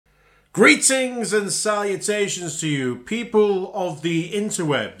Greetings and salutations to you, people of the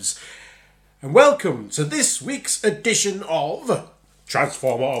interwebs, and welcome to this week's edition of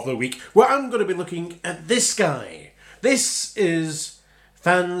Transformer of the Week, where I'm going to be looking at this guy. This is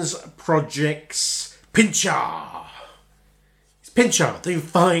Fansproject Pinchar. It's Pinchar. They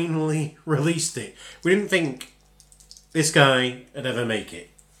finally released it. We didn't think this guy would ever make it,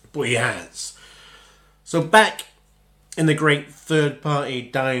 but he has. So back in the great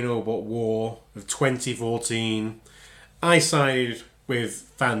third-party Dinobot war of 2014, I sided with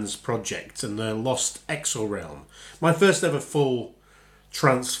Fansproject and their Lost Exo Realm. My first ever full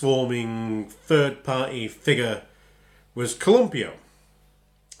transforming third-party figure was Columpio,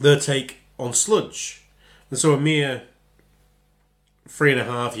 their take on Sludge. And so a mere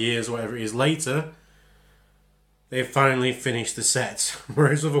 3.5 years, whatever it is, later, they've finally finished the set,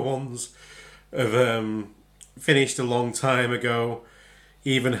 whereas other ones have finished a long time ago.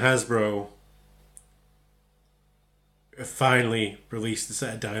 Even Hasbro have finally released the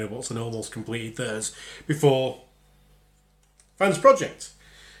set of Dinobots and almost completed theirs before Fansproject.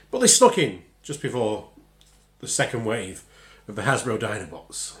 But they snuck in just before the second wave of the Hasbro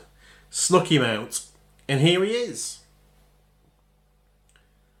Dinobots. Snuck him out, and here he is.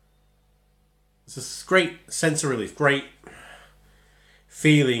 It's a great sense of relief, great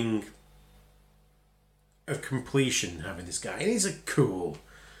feeling of completion having this guy. And he's a cool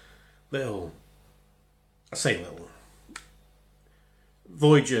little, I say little,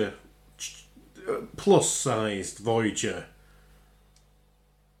 Voyager, plus-sized Voyager,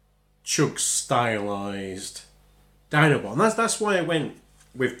 Chug stylized Dinobot. And that's why I went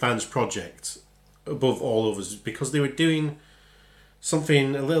with Fansproject above all others, because they were doing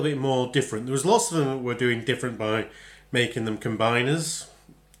something a little bit more different. There was lots of them that were doing different by making them combiners.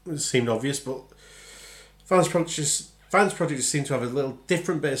 It seemed obvious, but Fansproject just seemed to have a little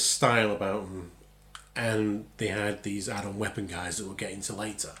different bit of style about them, and they had these add-on weapon guys that we'll get into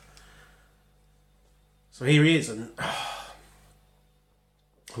later. So here he is, and I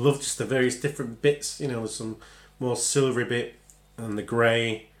love just the various different bits. You know, there's some more silvery bit and the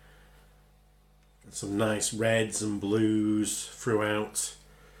grey, and some nice reds and blues throughout,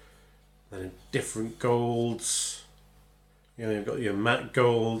 and different golds. You know, you've got your matte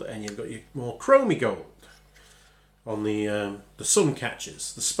gold, and you've got your more chromy gold on the sun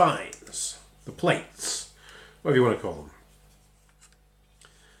catchers, the spines, the plates, whatever you want to call them.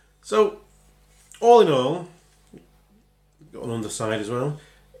 So, all in all, got an underside as well.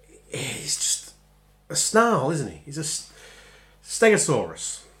 He's just a Snarl, isn't he? He's a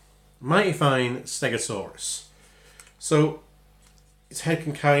Stegosaurus. Mighty fine Stegosaurus. So, his head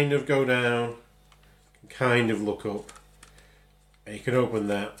can kind of go down, can kind of look up, and you can open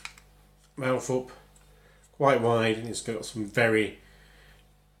that mouth up quite wide, and it's got some very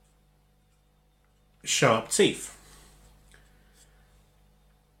sharp teeth.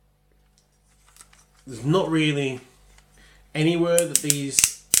 There's not really anywhere that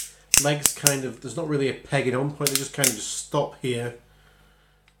these legs there's not really a pegging on point. They just kind of just stop here,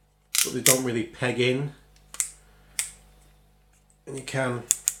 but they don't really peg in. And you can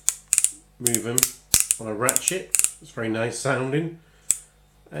move them on a ratchet. It's very nice sounding.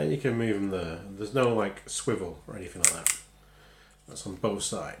 And you can move them there. There's no like swivel or anything like that. That's on both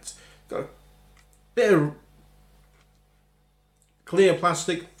sides. Got a bit of clear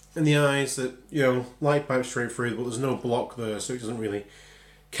plastic in the eyes that, you know, light pipes straight through, but there's no block there, so it doesn't really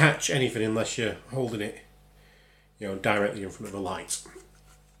catch anything unless you're holding it, you know, directly in front of the light.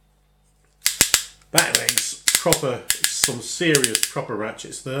 Back legs, some serious proper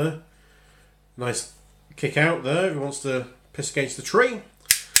ratchets there. Nice kick out there if he wants to piss against the tree.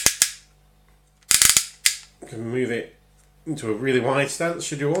 You can move it into a really wide stance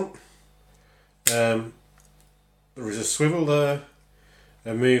should you want. There is a swivel there,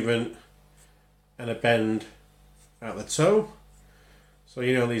 a movement, and a bend at the toe. So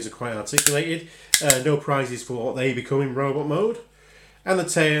you know these are quite articulated. No prizes for what they become in robot mode. And the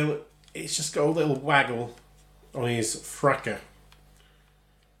tail, it's just got a little waggle on his fracker.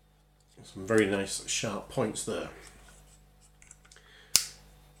 Some very nice sharp points there.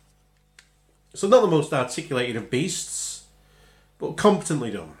 So not the most articulated of beasts, but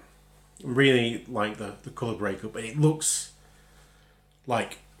competently done. I really like the colour breakup, and it looks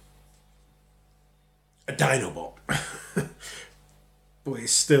like a Dinobot. But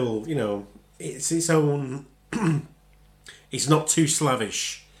it's still, you know, it's its own. It's not too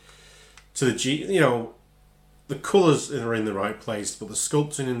slavish to the you know, the colours are in the right place, but the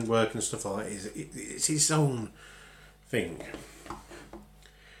sculpting and work and stuff like that it's its own thing.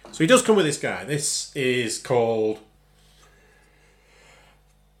 So he does come with this guy. This is called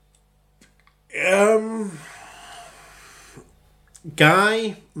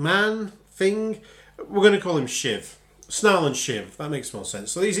Guy, man, thing. We're going to call him Shiv. Snarl and Shiv. That makes more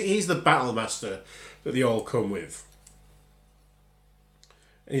sense. So he's the battle master that they all come with.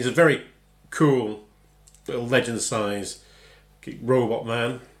 And he's a very cool little legend size robot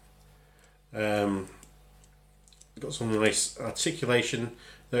man. Got some nice articulation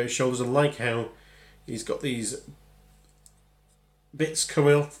there at shoulders. I like how he's got these bits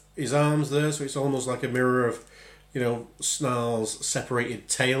coming off his arms there, so it's almost like a mirror of, you know, Snarl's separated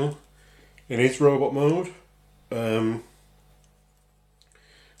tail in his robot mode. Got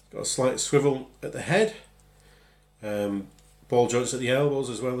a slight swivel at the head, ball joints at the elbows,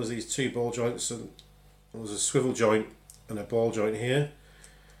 as well as these two ball joints, and there's a swivel joint and a ball joint here,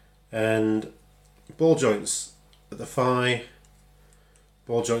 and ball joints at the thigh,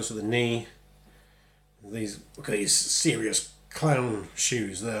 ball joints at the knee. These, look at these serious clown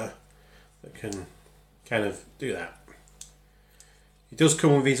shoes there that can kind of do that. He does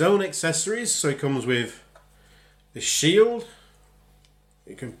come with his own accessories, so he comes with this shield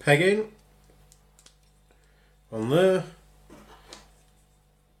you can peg in on there,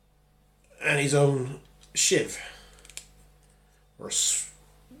 and his own shiv, or a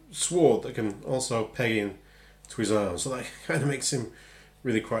sword that can also peg in to his arm, so that kind of makes him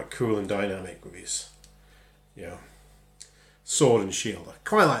really quite cool and dynamic with his, you know, sword and shield.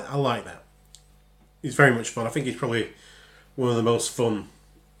 I like that. He's very much fun. I think he's probably one of the most fun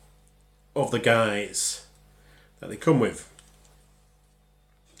of the guys that they come with.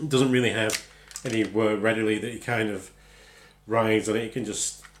 He doesn't really have anywhere readily that he kind of rides on it. He can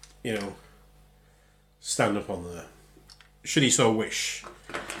just, you know, stand up on there, should he so wish.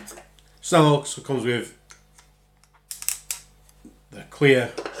 Snarl also comes with the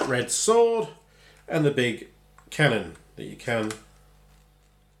clear red sword and the big cannon that you can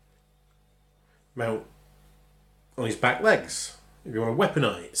mount on his back legs if you want to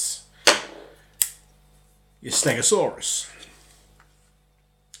weaponize your Stegosaurus.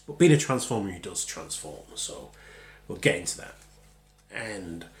 But being a transformer, he does transform, so we'll get into that.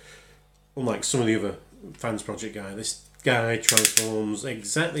 And unlike some of the other Fansproject guys, this guy transforms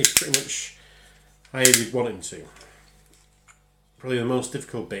exactly pretty much how you'd want him to. Probably the most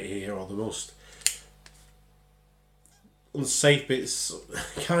difficult bit here, or the most unsafe bits,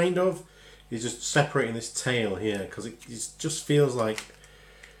 kind of, is just separating this tail here, because it just feels like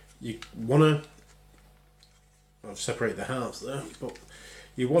you want to, I've separated the halves there, but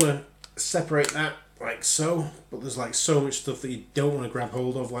you want to separate that like so, but there's like so much stuff that you don't want to grab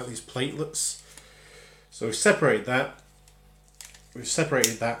hold of, like these platelets. So we've separated that. We've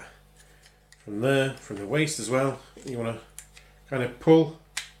separated that from there, from the waist as well. You want to kind of pull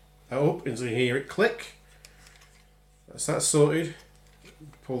that up until you hear it click. That's that sorted.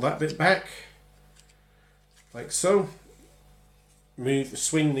 Pull that bit back, like so.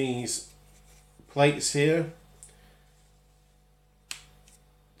 Swing these plates here.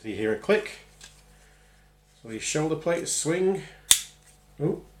 Do you hear a click? So these shoulder plates swing.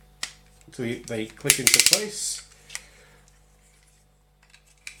 Oh, until they click into place.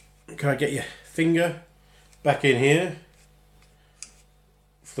 Can I get your finger back in here?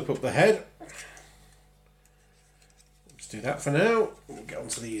 Flip up the head. Let's do that for now. We'll get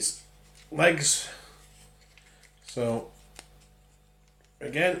onto these legs. So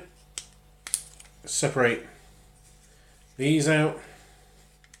again, separate these out.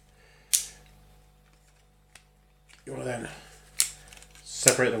 You want to then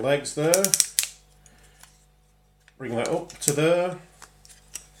separate the legs there, bring that up to there,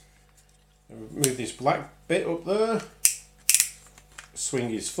 move this black bit up there, swing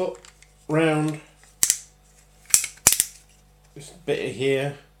his foot round, this bit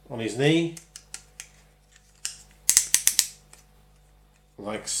here on his knee,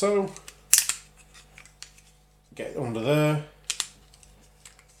 like so, get under there,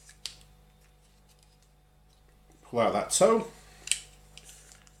 pull out that toe,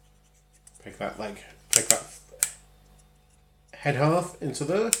 pick that leg, pick that head half into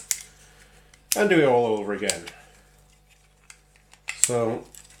there, and do it all over again. So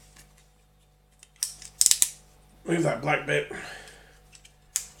move that black bit,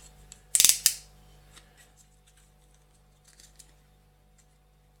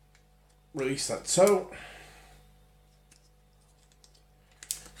 release that toe,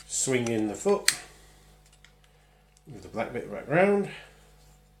 swing in the foot, move the black bit back round,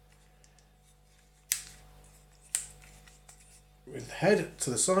 with the head to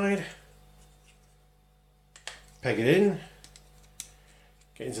the side, peg it in,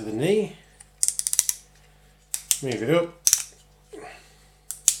 get into the knee, move it up,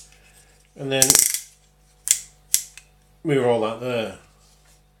 and then move all that there.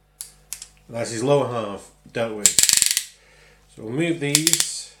 That's his lower half dealt with. So we'll move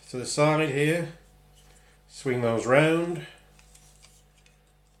these to the side here, swing those round,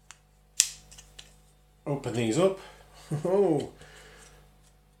 open these up. Oh,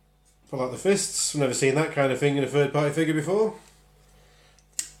 pull out the fists. I've never seen that kind of thing in a third party figure before.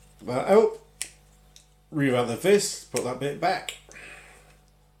 That out, remove out the fists, put that bit back.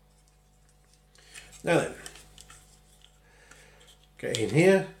 Now then, get in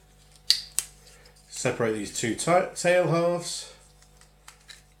here, separate these two tail halves.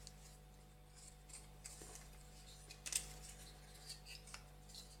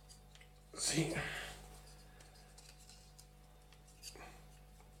 See,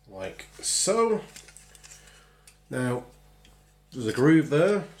 like so. Now there's a groove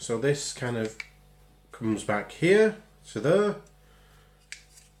there, so this kind of comes back here to there.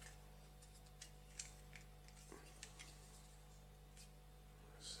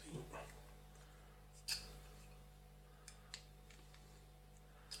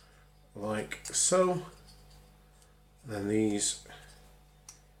 Like so, and then these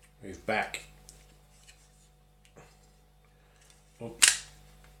move back up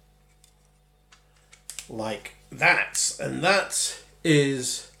like that, and that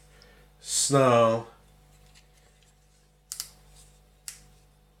is Snarl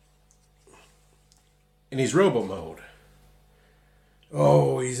in his robot mode.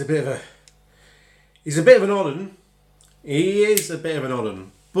 Oh, he's a bit of an odd un. He is a bit of an odd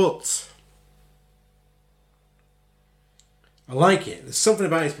un, but I like it. There's something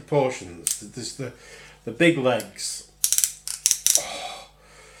about his proportions. There's the big legs. Oh,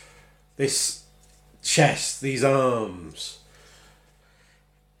 this chest, these arms.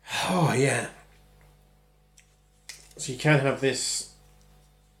 Oh yeah. So you can have this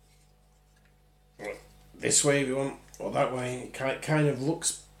way if you want, or that way. It kind of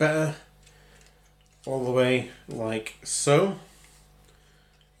looks better all the way like so,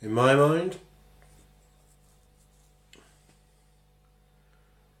 in my mind.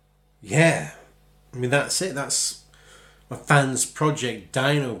 Yeah, I mean that's it. That's my Fansproject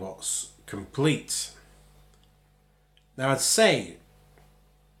Dinobots complete. Now I'd say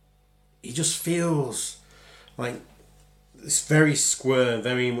he just feels like it's very square,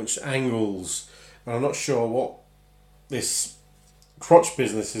 very much angles, and I'm not sure what this crotch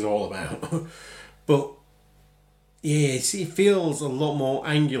business is all about. But yeah, it feels a lot more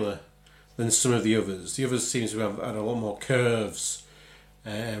angular than some of the others. The others seem to have had a lot more curves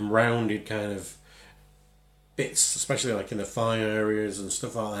and rounded kind of bits, especially like in the thigh areas and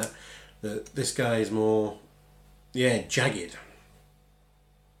stuff like that. That this guy is more, yeah, jagged.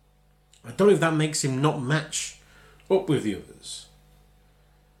 I don't know if that makes him not match up with the others,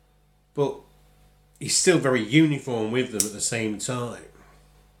 but he's still very uniform with them at the same time.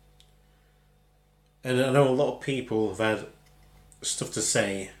 And I know a lot of people have had stuff to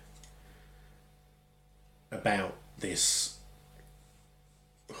say about this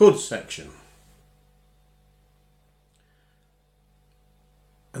hood section,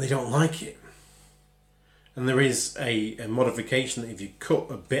 and they don't like it. And there is a modification that if you cut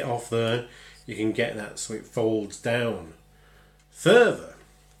a bit off there, you can get that so it folds down further.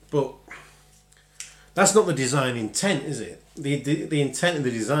 But that's not the design intent, is it? The intent of the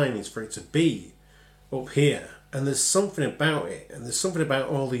design is for it to be up here, and there's something about it, and there's something about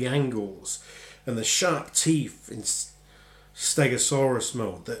all the angles and the sharp teeth in Stegosaurus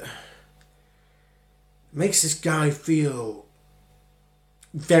mode that makes this guy feel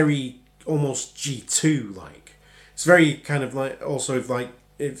very almost G2 like. It's very kind of like, also like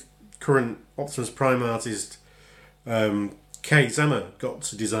if current Optimus Prime artist Kei Zama got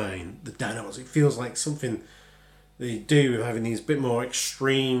to design the Dinobots, it feels like something they do with having these bit more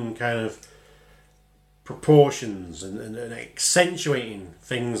extreme kind of proportions and accentuating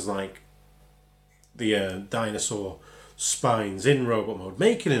things like the dinosaur spines in robot mode,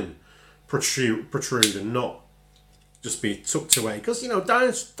 making them protrude and not just be tucked away. Because, you know,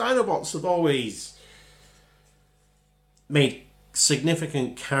 Dinobots have always made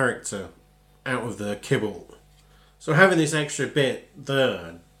significant character out of their kibble. So having this extra bit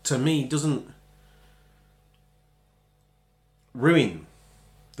there, to me, doesn't ruin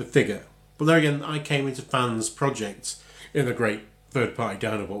the figure. But there again, I came into Fansproject in the great third-party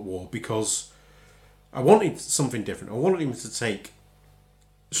Dinobot war because I wanted something different. I wanted him to take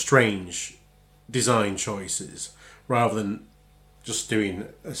strange design choices rather than just doing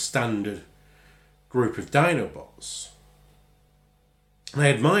a standard group of Dinobots. And I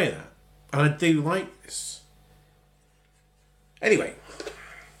admire that. And I do like this. Anyway,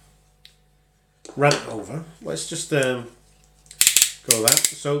 rant over. Let's just go that.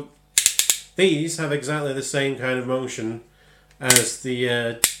 So these have exactly the same kind of motion as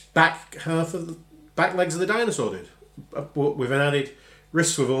the back half of the back legs of the dinosaur did, with an added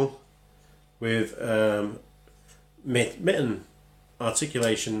wrist swivel, with mitten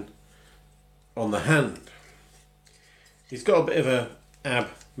articulation on the hand. He's got a bit of a ab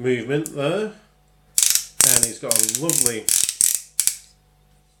movement there, and he's got a lovely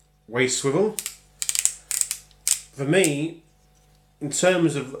waist swivel. For me, in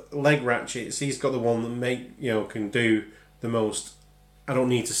terms of leg ratchets, he's got the one that can do the most. I don't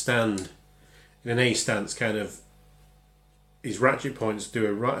need to stand in an A stance kind of. His ratchet points do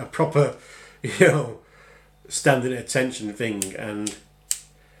a proper, standing at attention thing, and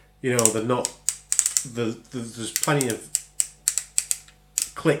they're not. There's plenty of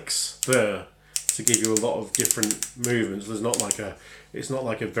clicks there to give you a lot of different movements. It's not like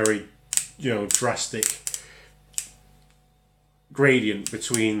a very drastic gradient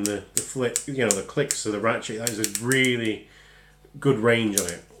between the flick, the clicks of the ratchet. That is a really good range on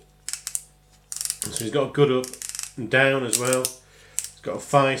it. So he's got a good up and down as well. He's got a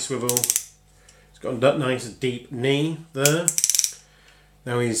thigh swivel. He's got a nice deep knee there.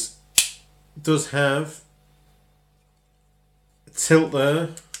 Now does have a tilt there.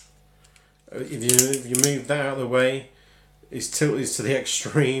 If you move that out of the way, his tilt is to the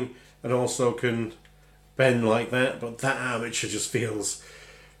extreme and also can bend like that, but that armature just feels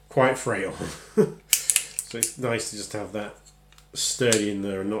quite frail. So it's nice to just have that sturdy in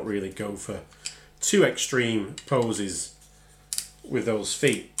there and not really go for too extreme poses with those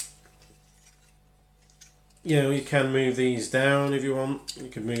feet. You can move these down if you want. You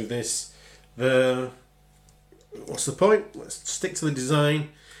can move this there. What's the point? Let's stick to the design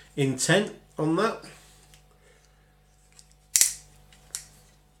intent on that.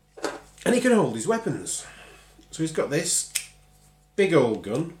 And he can hold his weapons. So he's got this big old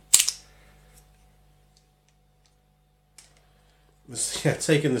gun.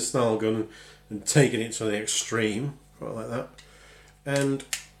 Taking the Snarl gun and taking it to the extreme, quite like that. And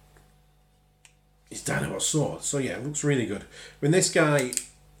his Dinobot sword. So yeah, it looks really good. I mean, this guy,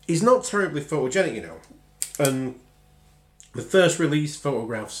 he's not terribly photogenic, And the first release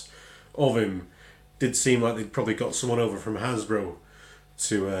photographs of him did seem like they'd probably got someone over from Hasbro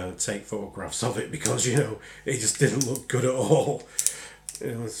to take photographs of it, because it just didn't look good at all.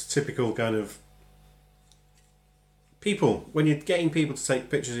 It's typical kind of people, when you're getting people to take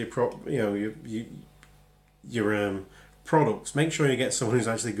pictures of your products, make sure you get someone who's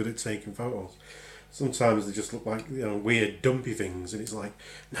actually good at taking photos. Sometimes they just look like weird dumpy things, and it's like,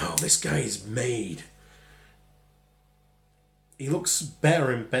 no, this guy is made. He looks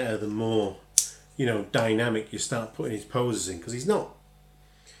better and better the more dynamic you start putting his poses in, because he's not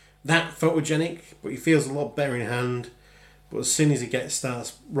that photogenic, but he feels a lot better in hand. But as soon as he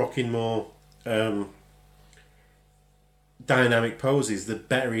starts rocking more dynamic poses, the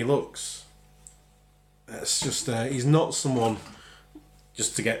better he looks. That's just he's not someone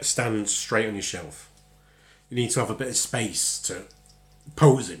just to get stand straight on your shelf. You need to have a bit of space to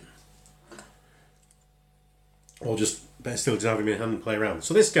pose him, or just better still to have him in hand and play around.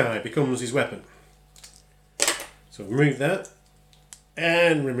 So this guy becomes his weapon. So remove that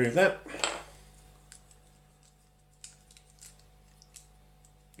and remove that.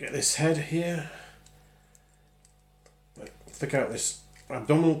 Get this head here. Flick out this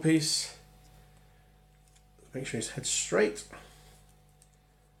abdominal piece. Make sure his head's straight.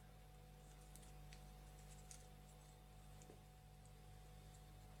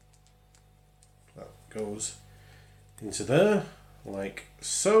 That goes into there, like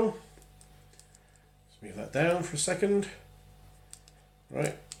so. Let's move that down for a second.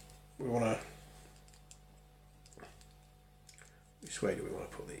 Right, we want to... Which way do we want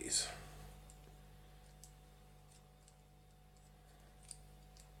to put these?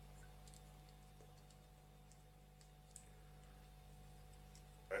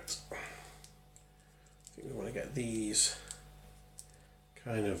 Right. I think we want to get these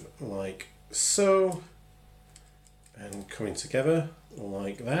kind of like so, and coming together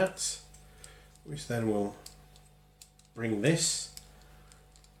like that, which then will bring this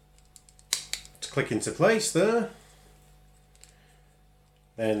to click into place there.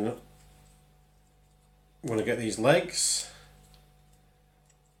 Then we want to get these legs,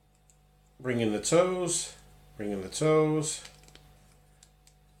 bring in the toes,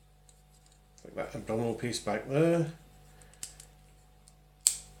 like that abdominal piece back there.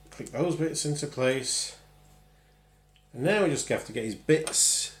 Click those bits into place. And now we just have to get his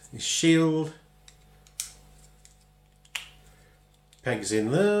bits, his shield, pegs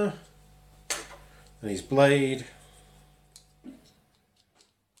in there. And his blade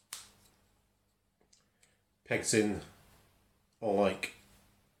pegs in all like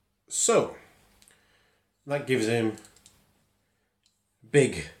so. That gives him a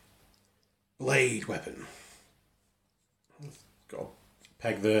big blade weapon. Got a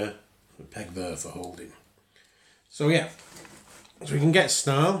peg there, a peg there for holding. So yeah, so we can get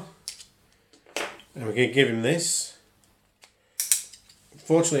Snarl, and we can give him this.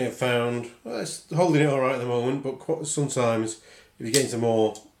 Fortunately, I found, well, it's holding it alright at the moment, but sometimes if you get into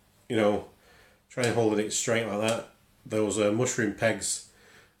more, you know, try and hold it straight like that, those mushroom pegs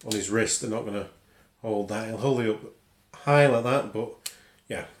on his wrist are not going to hold that. He'll hold it up high like that, but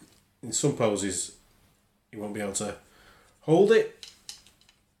yeah, in some poses you won't be able to hold it.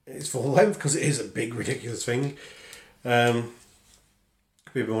 It's full length because it is a big, ridiculous thing. Could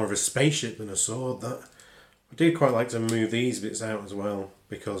be more of a spaceship than a sword. That I do quite like to move these bits out as well,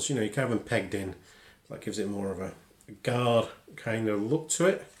 because you know you can have them pegged in. That gives it more of a guard kind of look to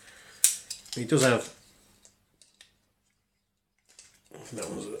it. He does have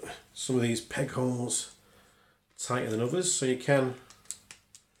some of these peg holes tighter than others, so you can,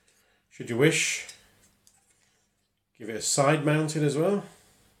 should you wish, give it a side mounted as well.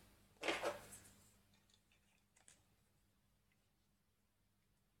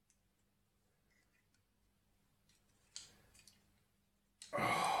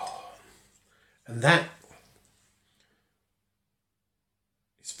 And that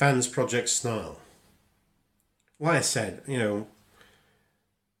is Fansproject Snarl. Like I said, you know,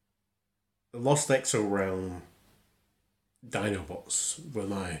 the Lost Exo Realm Dinobots were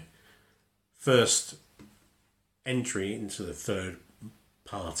my first entry into the third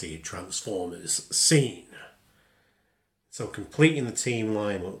party Transformers scene. So completing the team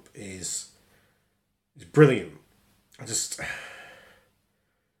lineup is brilliant.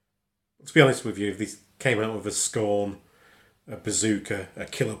 To be honest with you, if this came out with a Scorn, a Bazooka, a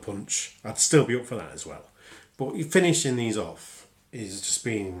Killer Punch, I'd still be up for that as well. But finishing these off is just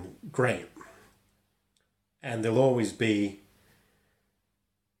been great. And they'll always be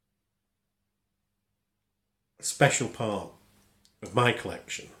a special part of my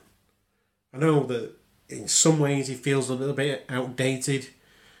collection. I know that in some ways he feels a little bit outdated,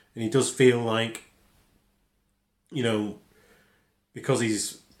 and he does feel like, you know, because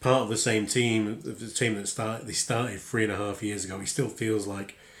he's part of the same team, the team that started 3.5 years ago, he still feels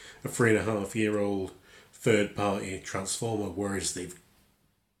like a 3.5-year-old third-party Transformer, whereas they've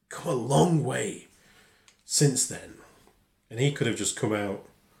come a long way since then. And he could have just come out,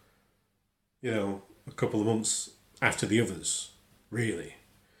 you know, a couple of months after the others, really.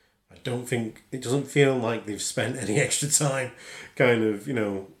 I don't think, it doesn't feel like they've spent any extra time kind of, you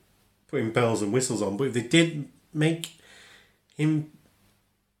know, putting bells and whistles on. But if they did make him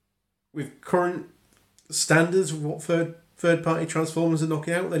with current standards of what third party Transformers are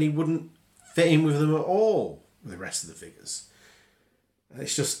knocking out, then he wouldn't fit in with them at all with the rest of the figures.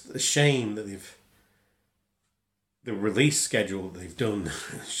 It's just a shame that the release schedule that they've done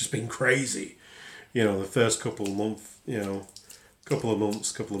it's just been crazy. You know, the first couple of months, couple of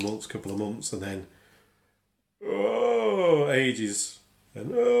months, and then ages,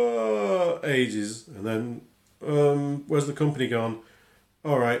 and ages, and then where's the company gone?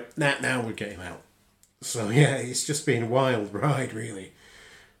 All right, now we'll get him out. So yeah, it's just been a wild ride, really.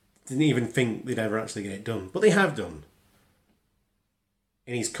 Didn't even think they'd ever actually get it done, but they have done.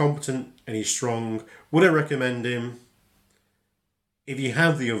 And he's competent and he's strong. Would I recommend him? If you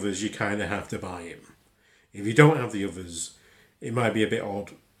have the others, you kind of have to buy him. If you don't have the others, it might be a bit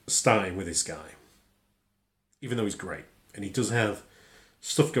odd starting with this guy. Even though he's great. And he does have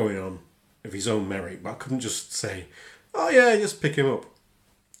stuff going on of his own merit, but I couldn't just say, oh yeah, just pick him up.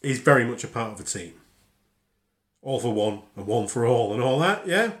 He's very much a part of the team. All for one and one for all and all that,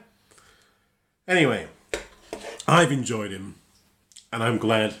 yeah? Anyway, I've enjoyed him, and I'm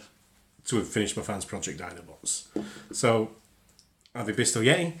glad to have finished my Fansproject Dinobots. So, Avi Bisto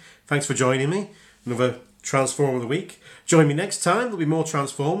Yeti, thanks for joining me. Another Transformer of the Week. Join me next time. There'll be more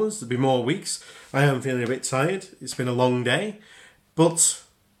Transformers. There'll be more weeks. I am feeling a bit tired. It's been a long day. But,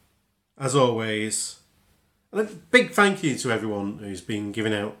 as always, and a big thank you to everyone who's been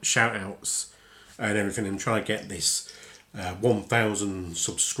giving out shout-outs and everything and trying to get this 1,000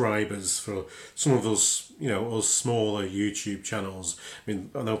 subscribers for some of us, you know, us smaller YouTube channels. I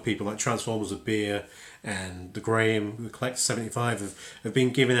mean, I know people like Transformers of Beer and the Graham, who collects 75, have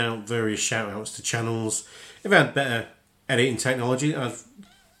been giving out various shout-outs to channels. If I had better editing technology, I'd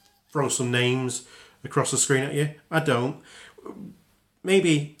throw some names across the screen at you. I don't.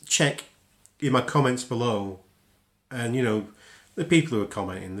 Maybe check in my comments below and, you know, the people who are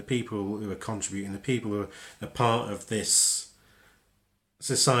commenting, the people who are contributing, the people who are part of this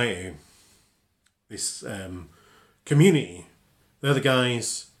society, this community. They're the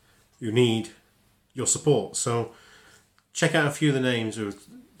guys who need your support. So check out a few of the names who are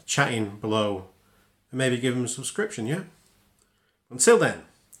chatting below and maybe give them a subscription, yeah? Until then,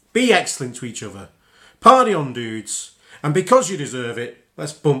 be excellent to each other. Party on, dudes. And because you deserve it,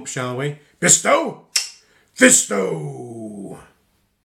 let's bump, shall we? Bestow! Fisto!